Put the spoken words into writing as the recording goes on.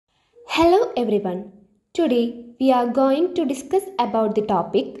Hello everyone. Today we are going to discuss about the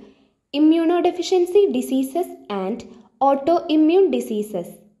topic immunodeficiency diseases and autoimmune diseases.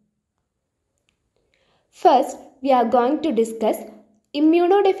 First, we are going to discuss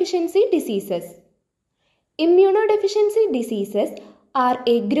immunodeficiency diseases. Immunodeficiency diseases are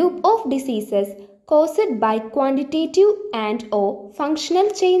a group of diseases caused by quantitative and/or functional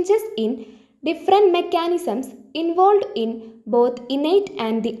changes in different mechanisms involved in both innate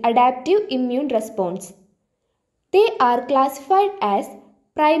and the adaptive immune response. They are classified as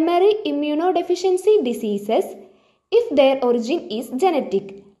primary immunodeficiency diseases if their origin is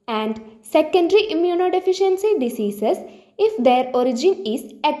genetic and secondary immunodeficiency diseases if their origin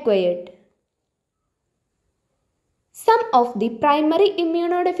is acquired. Some of the primary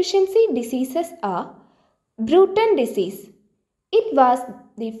immunodeficiency diseases are Bruton disease. It was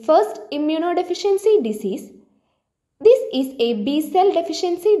the first immunodeficiency disease. This is a B-cell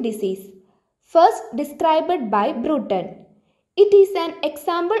deficiency disease, first described by Bruton. It is an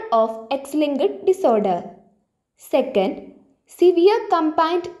example of X-linked disorder. Second, severe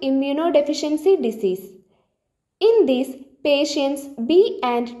combined immunodeficiency disease. In this, patients' B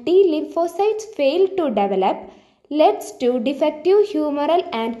and T lymphocytes fail to develop, leads to defective humoral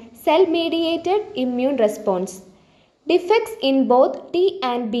and cell-mediated immune response. Defects in both T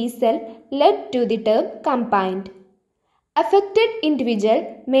and B cell led to the term combined. Affected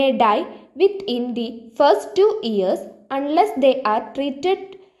individual may die within the first 2 years unless they are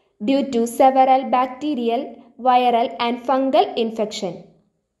treated due to several bacterial, viral and fungal infection.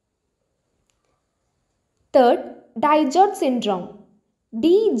 Third, Digeot syndrome.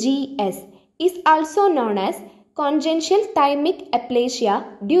 DGS is also known as congenital thymic aplasia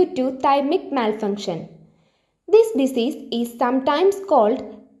due to thymic malfunction. This disease is sometimes called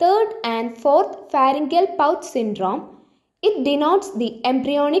third and fourth pharyngeal pouch syndrome. It denotes the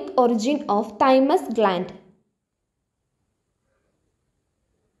embryonic origin of thymus gland.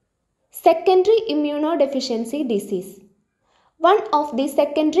 Secondary immunodeficiency disease. One of the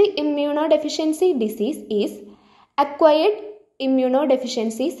secondary immunodeficiency disease is acquired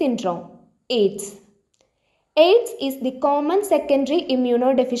immunodeficiency syndrome, AIDS. AIDS is the common secondary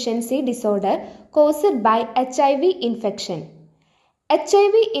immunodeficiency disorder caused by HIV infection.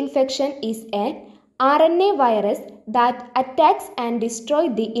 HIV infection is an RNA virus that attacks and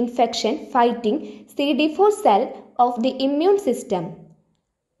destroys the infection-fighting CD4 cell of the immune system.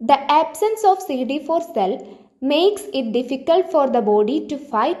 The absence of CD4 cell makes it difficult for the body to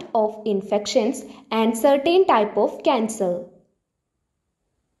fight off infections and certain type of cancer.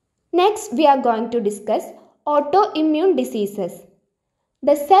 Next, we are going to discuss autoimmune diseases.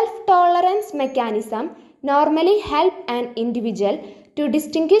 The self-tolerance mechanism normally helps an individual to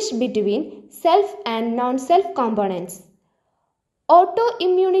distinguish between self and non-self components.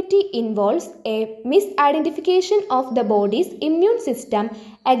 Autoimmunity involves a misidentification of the body's immune system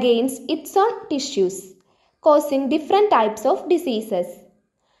against its own tissues, causing different types of diseases.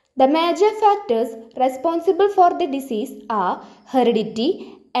 The major factors responsible for the disease are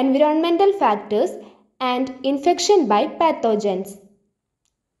heredity, environmental factors, and infection by pathogens.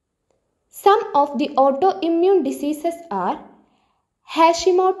 Some of the autoimmune diseases are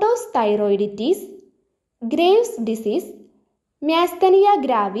Hashimoto's thyroiditis, Graves' disease, myasthenia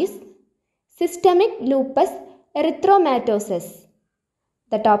gravis, systemic lupus erythematosus.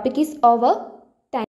 The topic is over.